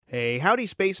Hey, howdy,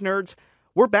 space nerds.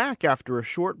 We're back after a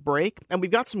short break, and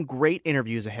we've got some great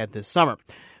interviews ahead this summer.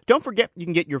 Don't forget you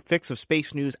can get your fix of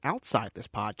space news outside this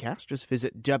podcast. Just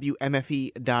visit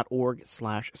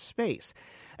wmfe.org/space.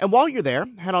 And while you're there,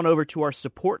 head on over to our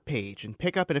support page and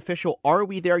pick up an official Are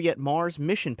We There Yet Mars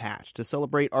mission patch to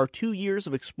celebrate our 2 years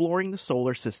of exploring the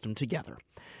solar system together.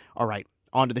 All right,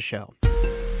 on to the show.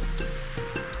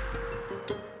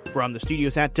 From the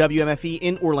studios at WMFE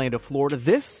in Orlando, Florida,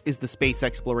 this is the Space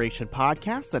Exploration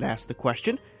Podcast that asks the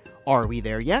question, are we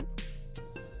there yet?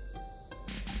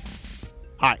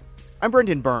 Hi, I'm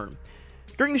Brendan Byrne.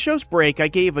 During the show's break, I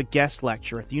gave a guest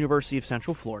lecture at the University of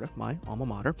Central Florida, my alma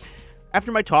mater.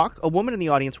 After my talk, a woman in the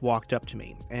audience walked up to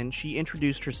me, and she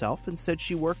introduced herself and said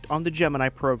she worked on the Gemini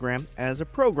program as a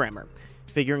programmer,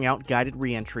 figuring out guided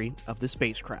re-entry of the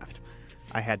spacecraft.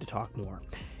 I had to talk more.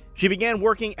 She began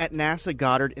working at NASA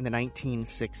Goddard in the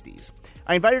 1960s.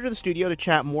 I invited her to the studio to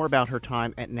chat more about her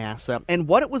time at NASA and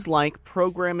what it was like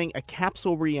programming a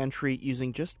capsule re-entry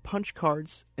using just punch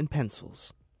cards and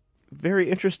pencils. Very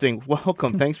interesting.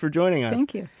 Welcome. Thanks for joining us.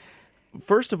 Thank you.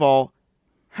 First of all,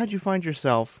 how'd you find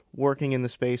yourself working in the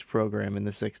space program in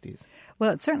the 60s? Well,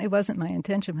 it certainly wasn't my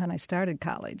intention when I started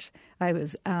college. I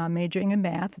was majoring in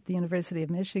math at the University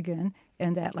of Michigan,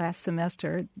 and that last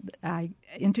semester I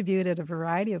interviewed at a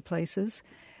variety of places,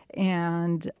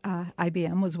 and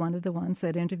IBM was one of the ones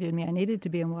that interviewed me. I needed to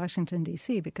be in Washington,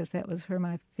 D.C., because that was where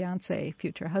my fiancé,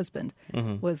 future husband,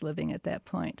 was living at that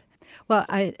point. Well,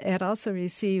 I had also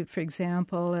received, for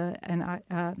example,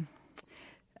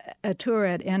 a tour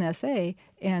at NSA,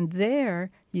 and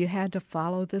there you had to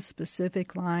follow the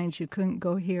specific lines. You couldn't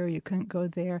go here, you couldn't go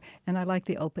there. And I like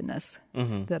the openness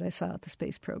that I saw at the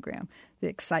space program, the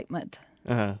excitement.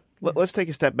 Let's take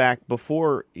a step back.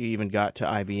 Before you even got to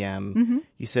IBM,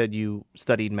 you said you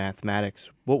studied mathematics.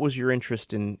 What was your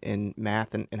interest in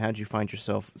math, and how did you find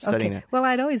yourself studying that? Well,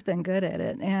 I'd always been good at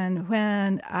it. And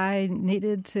when I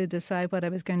needed to decide what I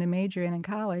was going to major in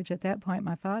college, at that point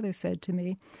my father said to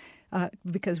me,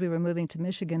 because we were moving to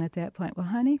Michigan at that point, well,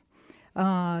 honey,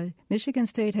 Michigan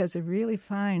State has a really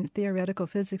fine theoretical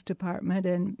physics department,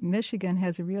 and Michigan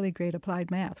has a really great applied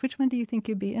math. Which one do you think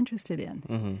you'd be interested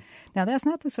in? Now, that's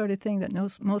not the sort of thing that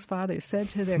most fathers said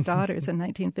to their daughters in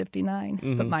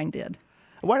 1959, but mine did.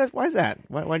 Why is that?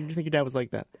 Why did you think your dad was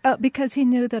like that? Because he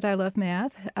knew that I loved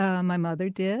math. My mother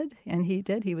did, and he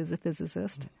did. He was a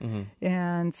physicist.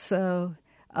 And so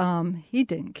he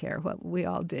didn't care what we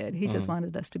all did. He just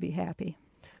wanted us to be happy.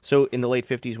 So in the late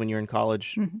 50s when you were in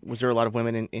college, was there a lot of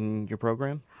women in your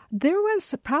program? There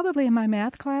was probably in my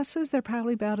math classes, there were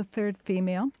probably about a third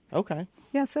female. Okay.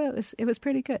 Yeah, so it was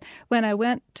pretty good. When I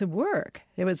went to work,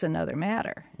 it was another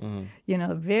matter. You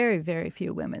know, very, very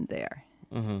few women there.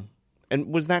 And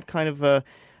was that kind of a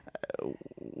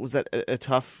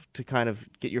tough to kind of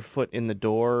get your foot in the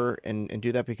door and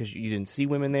do that because you didn't see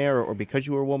women there, or because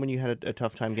you were a woman you had a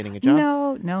tough time getting a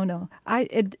job? No.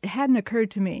 It hadn't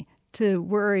occurred to me to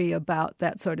worry about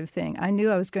that sort of thing. I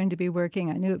knew I was going to be working.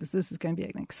 I knew this was going to be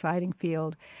an exciting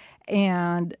field.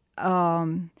 And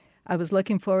I was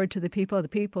looking forward to the people. The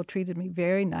people treated me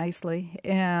very nicely.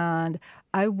 And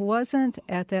I wasn't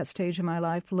at that stage of my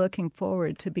life looking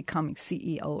forward to becoming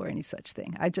CEO or any such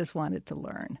thing. I just wanted to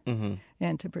learn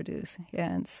and to produce.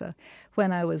 And so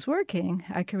when I was working,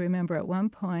 I can remember at one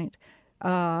point,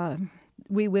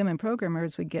 we women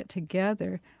programmers would get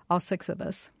together, all 6 of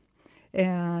us,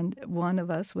 and one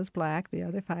of us was black, the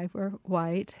other 5 were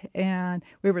white, and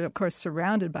we were, of course,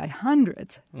 surrounded by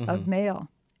hundreds of male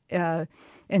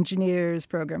engineers,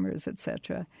 programmers,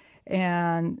 etc.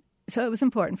 And so it was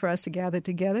important for us to gather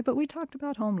together, but we talked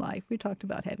about home life. We talked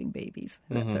about having babies,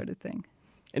 that sort of thing.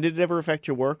 And did it ever affect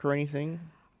your work or anything?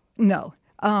 No.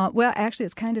 Well, actually,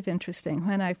 it's kind of interesting.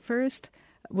 When I first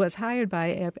was hired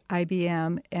by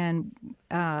IBM and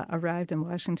arrived in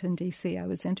Washington, D.C., I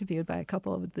was interviewed by a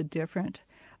couple of the different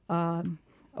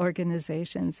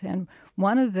organizations. And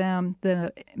one of them,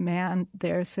 the man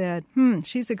there said,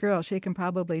 she's a girl, she can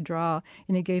probably draw.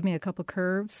 And he gave me a couple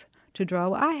curves to draw.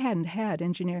 Well, I hadn't had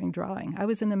engineering drawing. I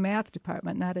was in the math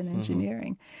department, not in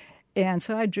engineering. And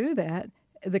so I drew the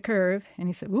curve, and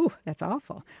he said, ooh, that's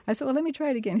awful. I said, well, let me try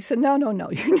it again. He said, no,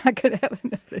 you're not going to have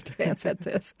another chance at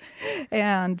this.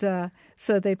 And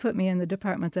so they put me in the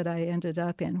department that I ended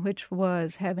up in, which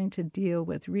was having to deal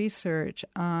with research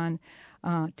on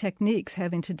techniques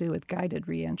having to do with guided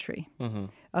reentry.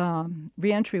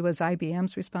 Reentry was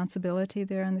IBM's responsibility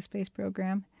there on the space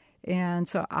program. And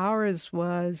so ours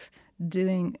was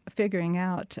figuring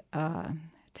out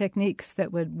techniques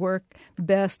that would work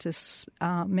best to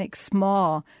make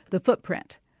small the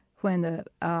footprint when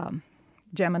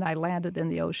Gemini landed in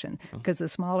the ocean, because the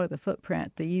smaller the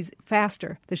footprint, the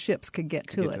faster the ships could get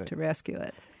to it to rescue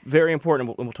it. Very important,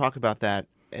 and we'll talk about that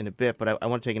in a bit, but I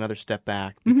want to take another step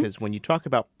back, because when you talk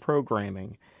about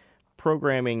programming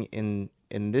in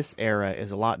this era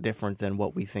is a lot different than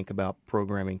what we think about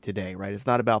programming today, right? It's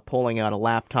not about pulling out a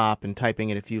laptop and typing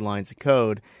in a few lines of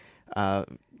code.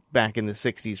 Back in the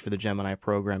 60s for the Gemini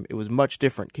program, it was much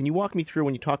different. Can you walk me through,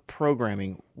 when you talk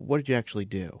programming, what did you actually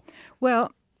do?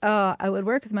 Well, I would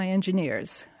work with my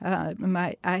engineers. I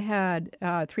had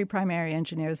 3 primary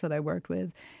engineers that I worked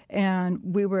with, and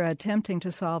we were attempting to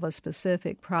solve a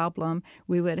specific problem.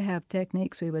 We would have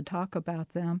techniques, we would talk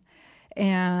about them,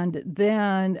 and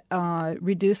then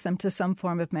reduce them to some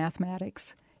form of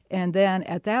mathematics. And then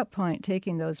at that point,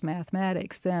 taking those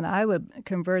mathematics, then I would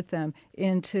convert them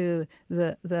into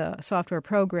the software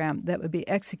program that would be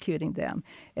executing them.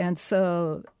 And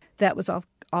so that was all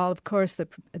of course,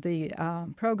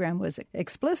 the program was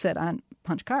explicit on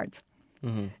punch cards.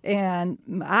 Mm-hmm. And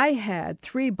I had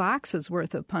 3 boxes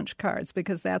worth of punch cards,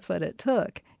 because that's what it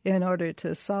took in order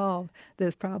to solve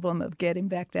this problem of getting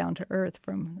back down to Earth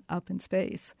from up in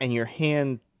space. And your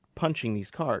hand punching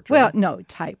these cards, right? Well, no,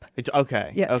 type.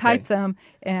 Okay. Yeah, okay. Type them,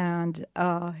 and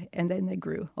then they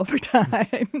grew over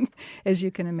time, as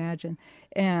you can imagine.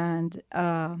 And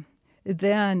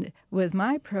then with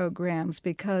my programs,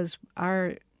 because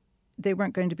they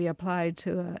weren't going to be applied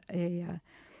to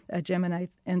a Gemini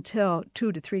until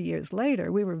 2 to 3 years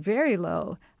later, we were very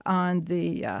low on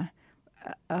the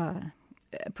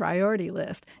priority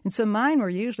list. And so mine were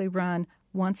usually run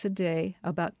once a day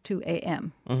about 2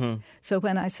 a.m. Mm-hmm. So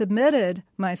when I submitted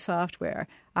my software,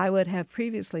 I would have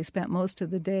previously spent most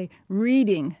of the day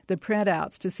reading the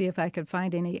printouts to see if I could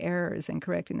find any errors and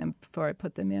correcting them before I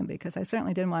put them in, because I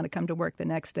certainly didn't want to come to work the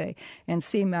next day and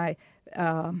see my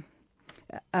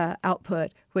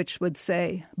output, which would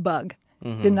say bug.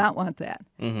 Mm-hmm. Did not want that.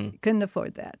 Mm-hmm. Couldn't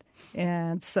afford that.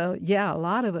 And so, yeah, a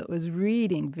lot of it was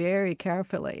reading very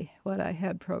carefully what I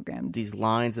had programmed. These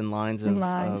lines and lines of... and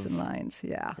lines,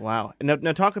 yeah. Wow.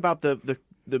 Now talk about the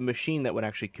machine that would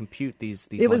actually compute these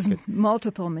It was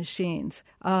multiple machines.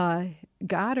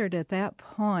 Goddard at that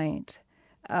point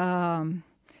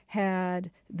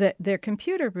had... their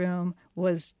computer room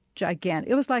was gigantic.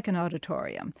 It was like an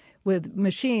auditorium with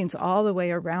machines all the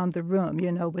way around the room,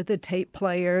 with the tape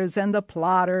players and the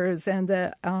plotters and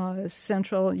the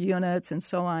central units and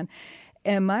so on.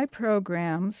 And my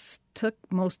programs took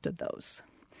most of those.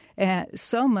 And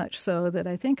so much so that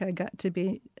I think I got to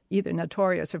be either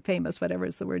notorious or famous, whatever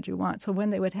is the word you want. So when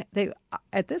they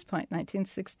at this point,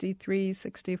 1963,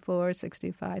 64,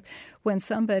 65, when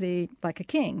somebody like a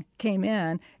king came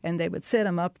in and they would sit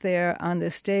him up there on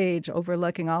the stage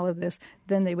overlooking all of this,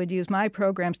 then they would use my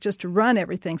programs just to run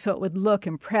everything so it would look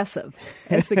impressive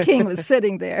as the king was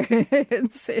sitting there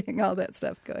and seeing all that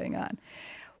stuff going on.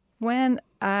 When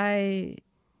I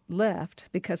left,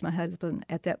 because my husband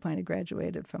at that point had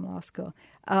graduated from law school.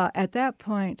 At that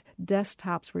point,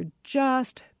 desktops were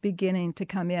just beginning to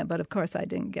come in, but of course I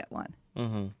didn't get one.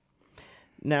 Mm-hmm.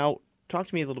 Now, talk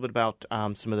to me a little bit about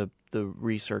some of the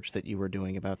research that you were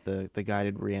doing about the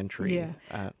guided reentry.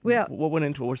 Yeah. What went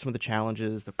into it? What were some of the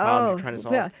challenges, the problems you're trying to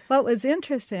solve? Well, what was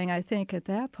interesting, I think, at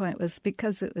that point was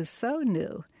because it was so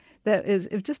new. It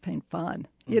was just plain fun,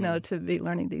 to be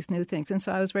learning these new things. And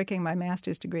so I was working my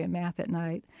master's degree in math at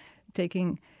night,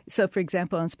 for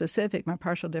example, in specific, my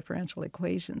partial differential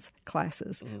equations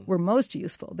classes were most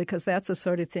useful, because that's the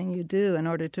sort of thing you do in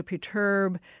order to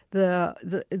perturb the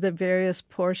various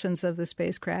portions of the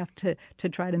spacecraft to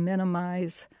try to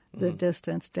minimize the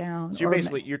distance down. So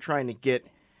you're trying to get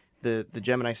the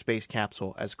Gemini space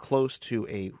capsule as close to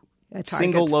a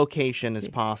single location as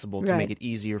possible to make it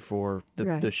easier for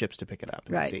the ships to pick it up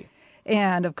and see.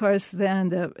 And, of course, then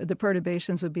the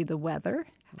perturbations would be the weather,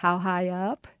 how high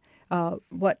up,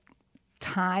 what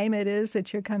time it is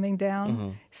that you're coming down. Mm-hmm.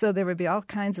 So there would be all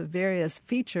kinds of various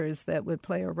features that would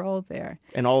play a role there.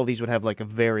 And all of these would have like a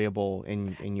variable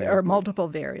in your... Or multiple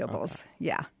variables,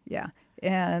 okay. Yeah.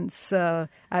 And so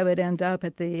I would end up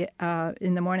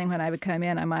in the morning when I would come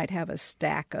in, I might have a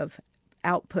stack of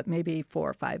output maybe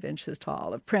 4 or 5 inches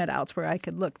tall of printouts where I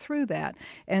could look through that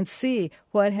and see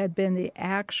what had been the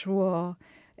actual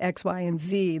X, Y, and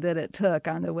Z that it took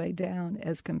on the way down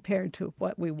as compared to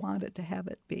what we wanted to have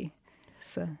it be.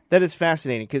 So that is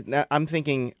fascinating, because I'm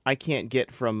thinking I can't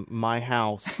get from my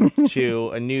house to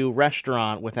a new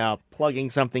restaurant without plugging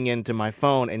something into my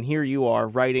phone, and here you are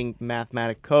writing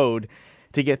mathematic code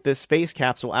to get this space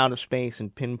capsule out of space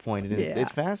and pinpointed.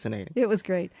 It's fascinating. It was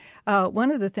great. One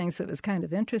of the things that was kind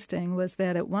of interesting was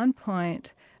that at one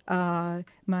point the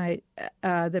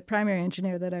primary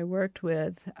engineer that I worked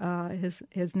with,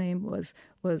 his name was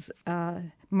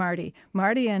Marty.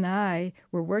 Marty and I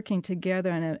were working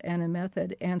together on a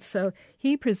method, and so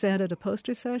he presented a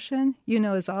poster session,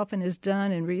 as often is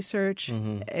done in research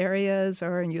areas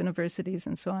or in universities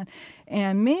and so on.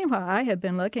 And meanwhile, I had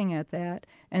been looking at that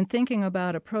and thinking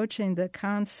about approaching the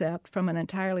concept from an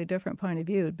entirely different point of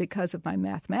view because of my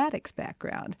mathematics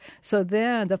background. So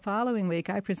then the following week,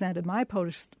 I presented my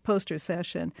poster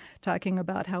session talking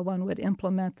about how one would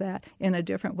implement that in a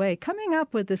different way, coming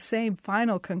up with the same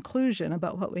final conclusion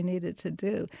about what we needed to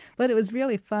do. But it was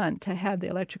really fun to have the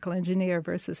electrical engineer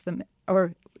with the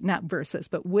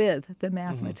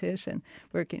mathematician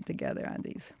working together on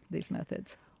these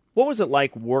methods. What was it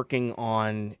like working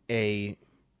on a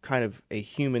kind of a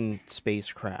human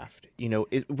spacecraft?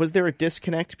 Was there a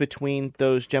disconnect between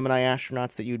those Gemini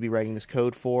astronauts that you'd be writing this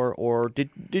code for, or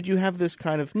did you have this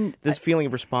kind of this feeling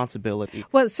of responsibility?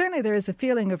 Well, certainly there is a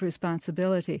feeling of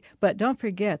responsibility, but don't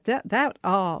forget that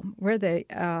all where the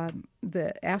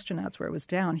astronauts were was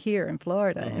down here in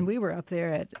Florida, and we were up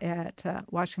there at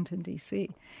Washington D.C.,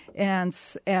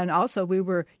 and also we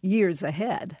were years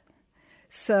ahead.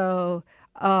 So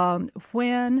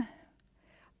when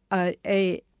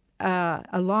a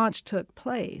launch took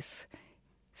place,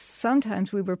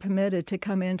 sometimes we were permitted to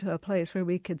come into a place where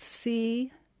we could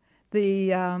see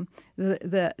the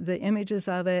images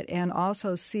of it and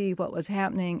also see what was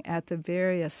happening at the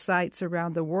various sites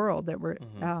around the world that we're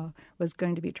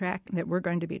going to be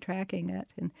tracking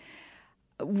it. And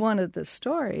one of the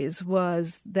stories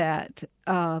was that,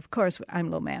 of course,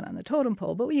 I'm low man on the totem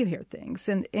pole, but you hear things.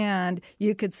 And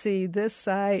you could see this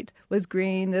site was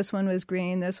green, this one was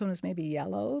green, this one was maybe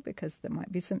yellow because there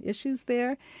might be some issues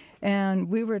there. And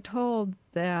we were told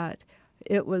that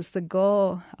it was the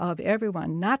goal of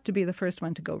everyone not to be the first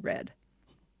one to go red.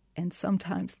 And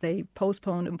sometimes they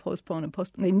postponed.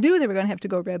 They knew they were going to have to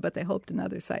go red, but they hoped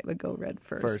another site would go red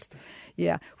first.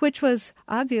 Yeah, which was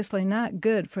obviously not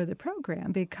good for the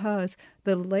program because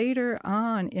the later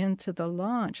on into the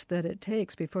launch that it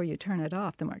takes before you turn it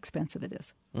off, the more expensive it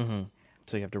is. Mm-hmm.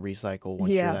 So you have to recycle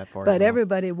once you're that far. But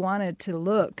everybody wanted to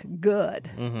look good.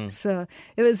 Mm-hmm. So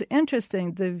it was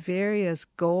interesting, the various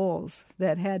goals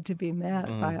that had to be met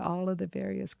by all of the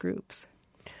various groups.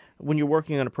 When you're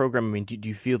working on a program, I mean, do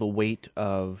you feel the weight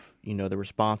of, the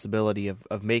responsibility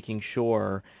of making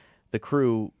sure the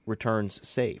crew returns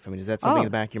safe? I mean, is that something in the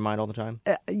back of your mind all the time?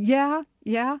 Yeah.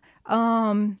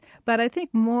 But I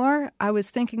think more, I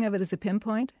was thinking of it as a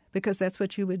pinpoint because that's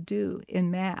what you would do in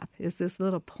math, is this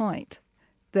little point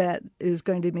that is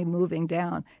going to be moving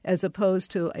down as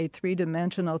opposed to a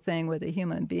three-dimensional thing with a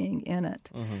human being in it.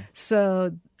 Mm-hmm.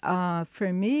 So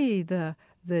for me, the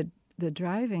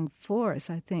driving force,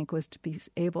 I think, was to be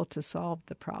able to solve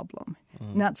the problem,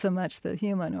 not so much the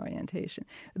human orientation.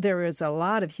 There is a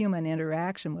lot of human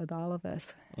interaction with all of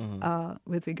us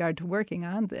with regard to working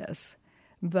on this.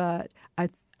 But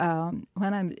when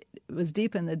I was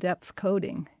deep in the depth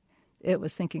coding, it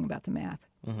was thinking about the math.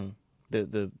 Mm-hmm.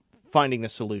 The finding the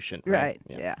solution. Right.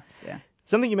 Yeah.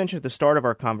 Something you mentioned at the start of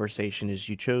our conversation is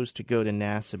you chose to go to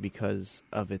NASA because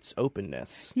of its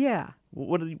openness. Yeah.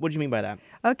 What do you mean by that?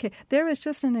 Okay. There was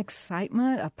just an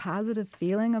excitement, a positive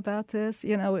feeling about this.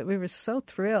 We were so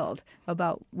thrilled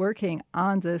about working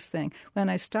on this thing. When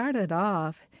I started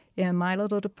off in my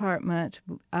little department,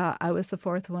 I was the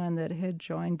fourth one that had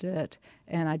joined it,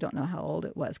 and I don't know how old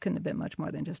it was. Couldn't have been much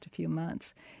more than just a few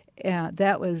months.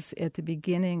 That was at the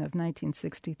beginning of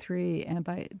 1963, and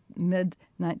by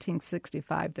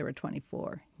mid-1965, there were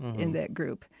 24 in that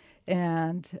group.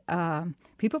 And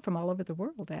people from all over the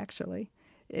world, actually.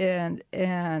 And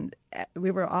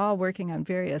we were all working on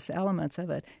various elements of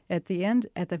it. At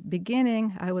the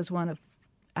beginning, I was one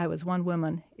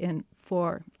woman in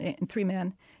three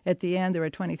men. At the end, there were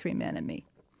 23 men and me.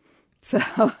 So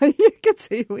you can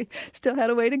see we still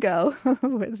had a way to go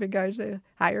with regards to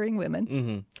hiring women.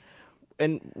 Mm-hmm.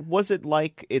 And was it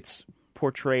like it's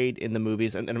portrayed in the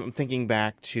movies? And I'm thinking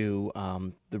back to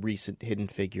the recent Hidden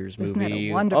Figures movie. Isn't that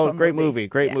a wonderful great movie.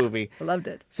 Great movie. I loved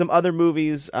it. Some other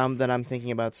movies that I'm thinking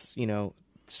about,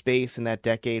 space in that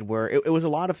decade where it was a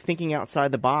lot of thinking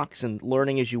outside the box and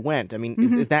learning as you went. I mean,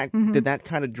 is that did that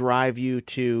kind of drive you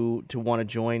to want to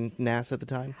join NASA at the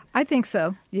time? I think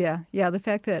so. Yeah. The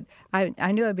fact that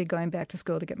I knew I'd be going back to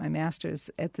school to get my master's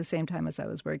at the same time as I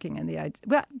was working in the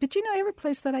but every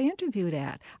place that I interviewed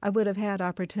at, I would have had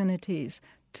opportunities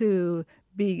to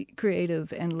be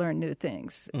creative and learn new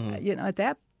things. Mm-hmm. At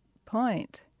that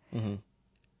point,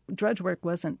 drudge work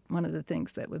wasn't one of the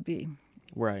things that would be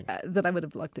right that I would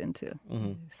have looked into.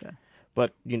 Mm-hmm. So.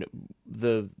 But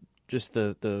the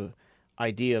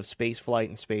idea of space flight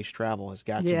and space travel has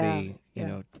got to be, yeah.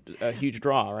 know, a huge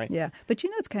draw, right? Yeah. But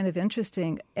it's kind of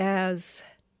interesting. As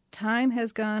time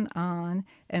has gone on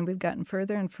and we've gotten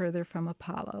further and further from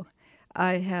Apollo,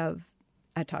 I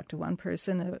talked to one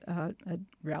person, a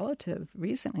relative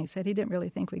recently, said he didn't really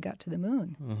think we got to the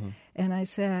moon. Mm-hmm. And I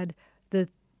said, the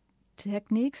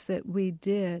techniques that we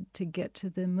did to get to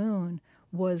the moon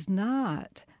was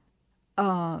not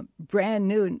brand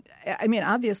new. I mean,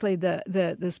 obviously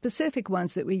the specific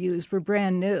ones that we used were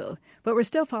brand new, but we're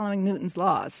still following Newton's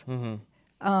laws.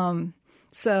 Mm-hmm.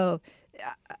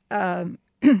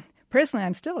 Personally,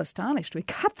 I'm still astonished we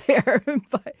got there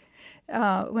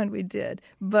when we did.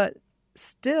 But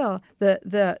still,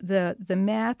 the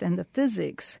math and the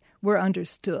physics were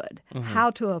understood. Mm-hmm. How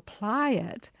to apply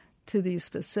it to these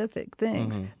specific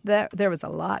things, mm-hmm. There was a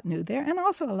lot new there, and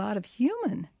also a lot of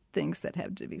human things that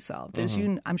have to be solved, as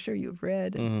I'm sure you've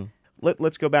read. Mm-hmm.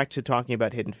 Let's go back to talking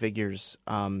about Hidden Figures.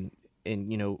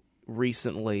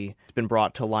 Recently it's been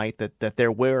brought to light that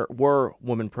there were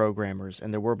women programmers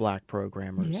and there were black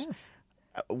programmers. Yes.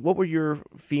 What were your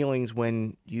feelings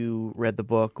when you read the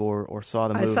book or saw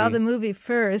the movie? I saw the movie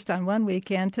first on one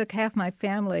weekend, took half my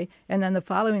family, and then the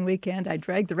following weekend I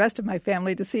dragged the rest of my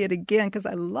family to see it again because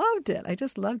I loved it. I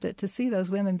just loved it, to see those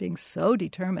women being so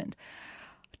determined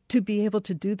to be able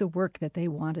to do the work that they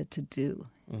wanted to do.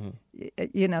 Mm-hmm.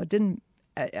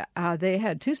 They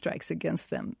had two strikes against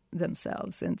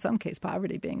themselves, in some case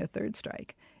poverty being a third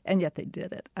strike, and yet they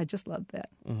did it. I just loved that.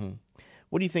 Mm-hmm.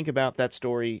 What do you think about that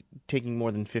story taking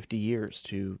more than 50 years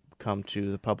to come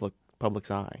to the public's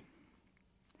eye?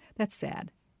 That's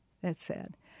sad.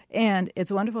 And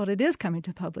it's wonderful that it is coming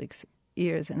to public's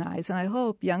ears and eyes. And I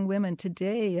hope young women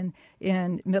today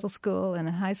in middle school and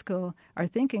in high school are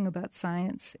thinking about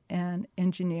science and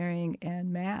engineering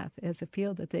and math as a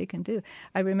field that they can do.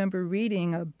 I remember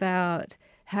reading about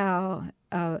how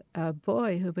a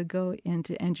boy who would go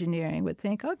into engineering would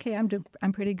think, okay,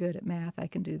 I'm pretty good at math, I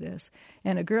can do this.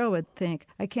 And a girl would think,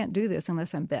 I can't do this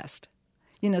unless I'm best.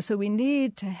 So we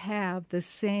need to have the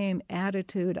same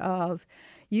attitude of,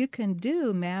 you can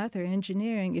do math or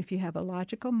engineering if you have a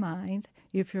logical mind,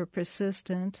 if you're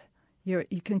persistent, you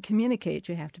can communicate.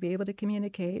 You have to be able to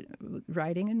communicate,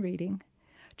 writing and reading.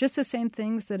 Just the same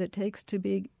things that it takes to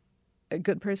be a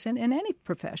good person in any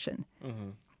profession. Mm-hmm.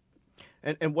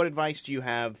 And what advice do you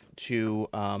have to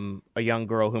a young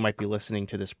girl who might be listening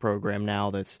to this program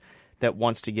now that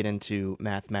wants to get into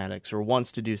mathematics or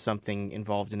wants to do something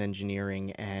involved in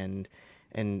engineering and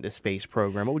a space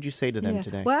program? What would you say to them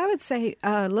today? Well, I would say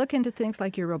look into things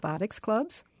like your robotics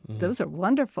clubs. Mm-hmm. Those are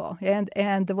wonderful.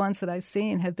 And the ones that I've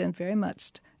seen have been very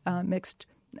much mixed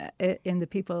in the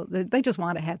people. They just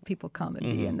want to have people come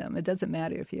and be in them. It doesn't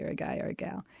matter if you're a guy or a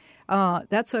gal.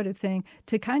 That sort of thing,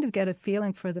 to kind of get a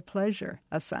feeling for the pleasure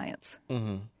of science.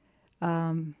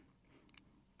 Mm-hmm.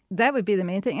 That would be the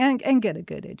main thing, and get a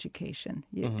good education.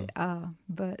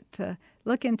 But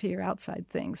look into your outside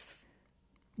things.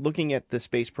 Looking at the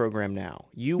space program now,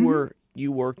 you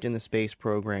worked in the space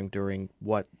program during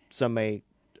what some may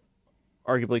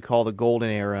arguably call the golden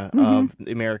era of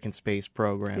the American space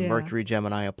program, Mercury,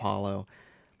 Gemini, Apollo.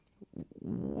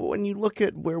 When you look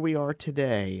at where we are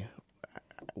today,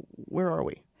 where are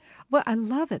we? Well, I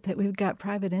love it that we've got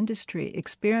private industry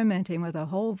experimenting with a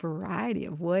whole variety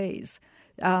of ways.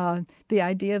 The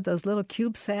idea of those little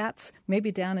CubeSats,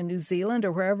 maybe down in New Zealand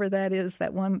or wherever that is,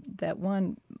 that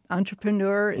one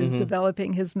entrepreneur is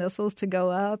developing his missiles to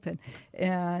go up,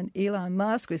 and Elon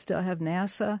Musk. We still have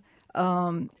NASA.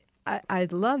 I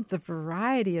love the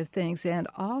variety of things, and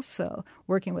also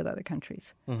working with other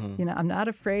countries. Mm-hmm. I'm not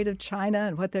afraid of China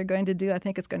and what they're going to do. I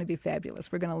think it's going to be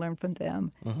fabulous. We're going to learn from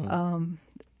them. Mm-hmm.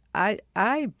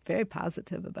 I'm very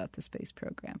positive about the space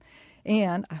program,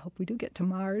 and I hope we do get to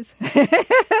Mars.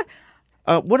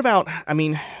 What about,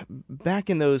 back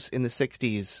in the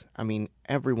 60s,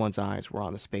 everyone's eyes were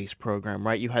on the space program,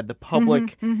 right? You had the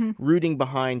public rooting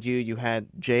behind you. You had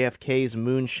JFK's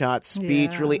moonshot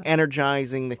speech really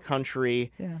energizing the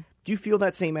country. Yeah. Do you feel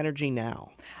that same energy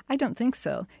now? I don't think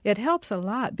so. It helps a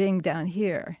lot being down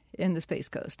here in the Space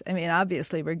Coast.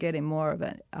 Obviously we're getting more of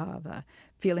a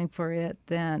feeling for it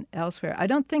than elsewhere. I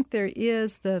don't think there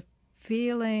is the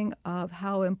feeling of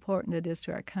how important it is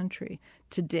to our country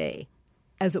today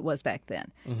as it was back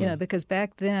then. Mm-hmm. Because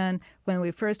back then, when we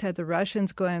first had the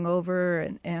Russians going over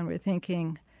and we're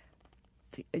thinking,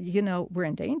 we're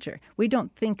in danger. We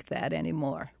don't think that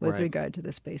anymore with regard to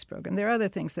the space program. There are other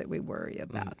things that we worry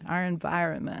about, our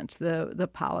environment, the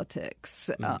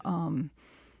politics,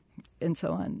 and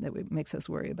so on, that makes us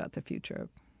worry about the future.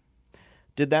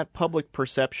 Did that public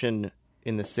perception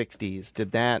in the 60s,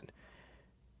 did that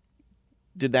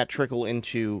did that trickle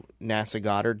into NASA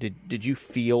Goddard? Did you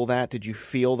feel that? Did you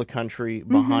feel the country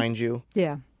behind you?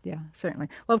 Yeah, certainly.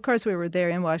 Well, of course, we were there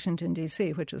in Washington,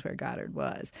 D.C., which is where Goddard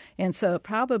was. And so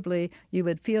probably you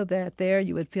would feel that there,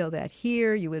 you would feel that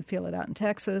here, you would feel it out in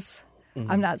Texas.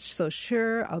 I'm not so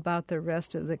sure about the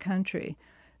rest of the country.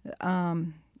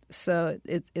 So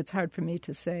it's hard for me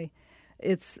to say.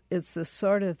 It's the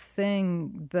sort of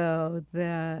thing, though,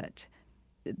 that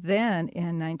then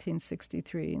in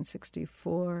 1963 and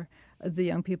 64, the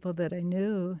young people that I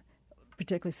knew,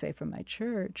 particularly, say, from my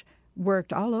church,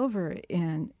 worked all over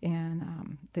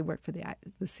they worked for the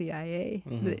CIA.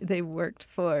 They worked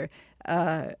for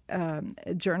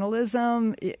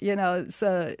journalism,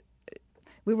 so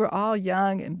we were all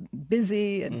young and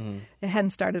busy and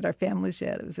hadn't started our families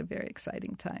yet. It was a very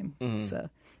exciting time. So,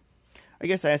 I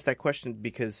guess I asked that question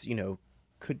because,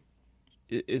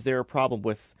 is there a problem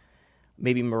with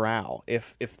maybe morale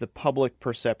if the public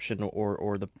perception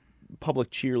or the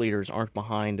public cheerleaders aren't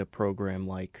behind a program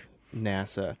like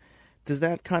NASA? Does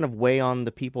that kind of weigh on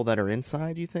the people that are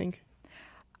inside, you think?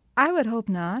 I would hope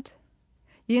not.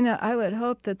 I would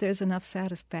hope that there's enough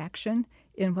satisfaction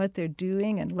in what they're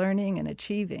doing and learning and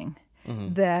achieving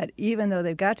that even though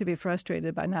they've got to be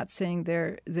frustrated by not seeing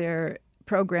their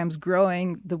programs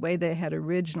growing the way they had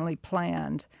originally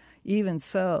planned, even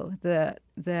so, that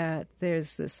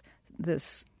there's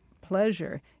this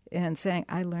pleasure in saying,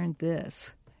 I learned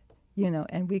this.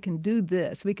 And we can do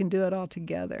this. We can do it all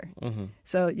together.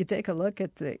 So you take a look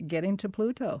at getting to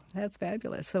Pluto. That's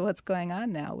fabulous. So what's going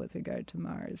on now with regard to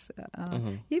Mars?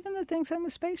 Even the things on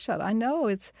the space shuttle. I know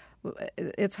it's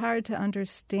hard to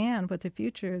understand what the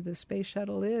future of the space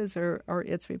shuttle is or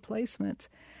its replacements.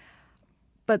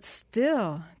 But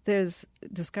still, there's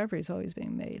discoveries always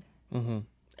being made.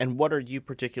 And what are you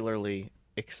particularly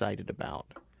excited about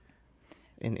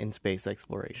in space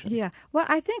exploration? Yeah. Well,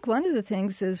 I think one of the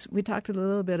things is, we talked a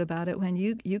little bit about it when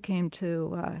you came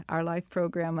to our life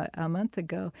program a month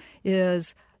ago,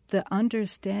 is the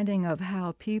understanding of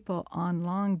how people on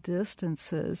long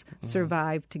distances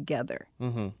survive together.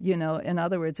 In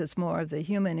other words, it's more of the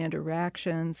human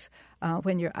interactions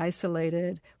when you're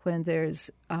isolated, when there's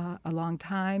a long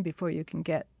time before you can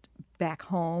get back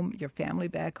home, your family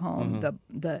back home,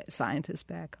 the scientists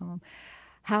back home.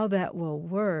 How that will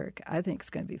work, I think,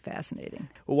 is going to be fascinating.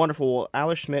 Well, wonderful. Well,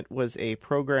 Alice Schmidt was a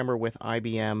programmer with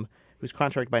IBM who was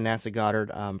contracted by NASA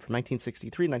Goddard from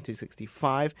 1963 to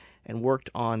 1965 and worked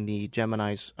on the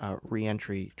Gemini's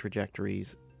re-entry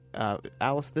trajectories.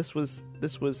 Alice, this was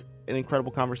an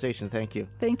incredible conversation. Thank you.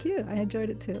 Thank you. I enjoyed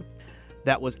it, too.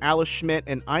 That was Alice Schmidt,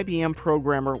 an IBM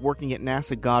programmer working at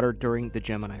NASA Goddard during the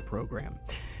Gemini program.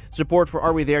 Support for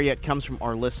Are We There Yet comes from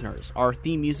our listeners. Our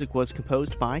theme music was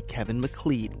composed by Kevin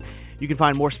McLeod. You can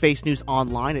find more space news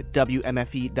online at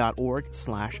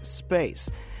wmfe.org/space.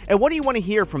 And what do you want to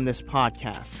hear from this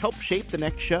podcast? Help shape the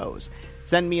next shows.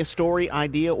 Send me a story,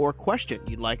 idea, or question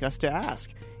you'd like us to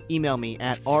ask. Email me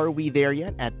at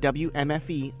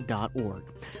arewethereyet@wmfe.org.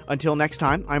 Until next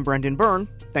time, I'm Brendan Byrne.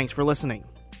 Thanks for listening.